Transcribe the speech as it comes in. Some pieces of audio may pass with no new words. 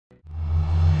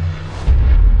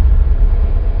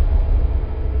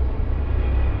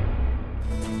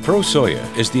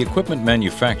ProSoya is the equipment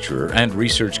manufacturer and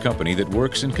research company that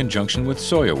works in conjunction with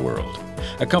Soya World,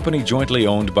 a company jointly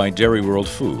owned by Dairy World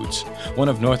Foods, one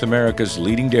of North America's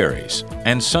leading dairies,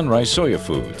 and Sunrise Soya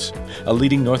Foods, a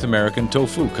leading North American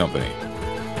tofu company.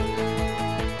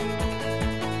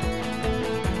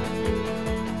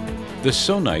 The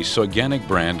So Nice organic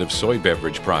brand of soy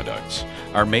beverage products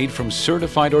are made from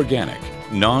certified organic,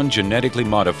 non-genetically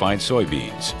modified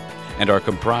soybeans and are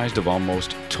comprised of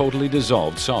almost totally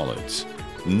dissolved solids.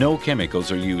 No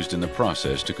chemicals are used in the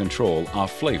process to control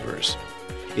off flavors.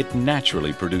 It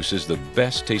naturally produces the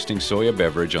best tasting soya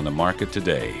beverage on the market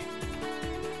today.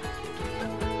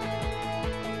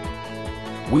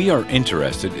 We are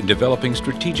interested in developing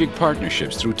strategic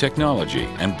partnerships through technology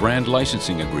and brand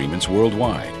licensing agreements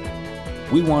worldwide.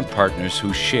 We want partners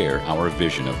who share our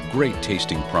vision of great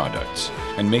tasting products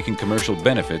and making commercial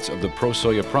benefits of the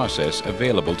ProSoya process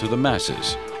available to the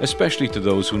masses, especially to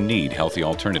those who need healthy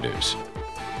alternatives.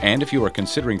 And if you are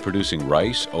considering producing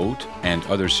rice, oat, and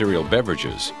other cereal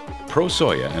beverages,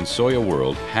 ProSoya and Soya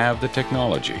World have the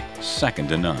technology second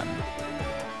to none.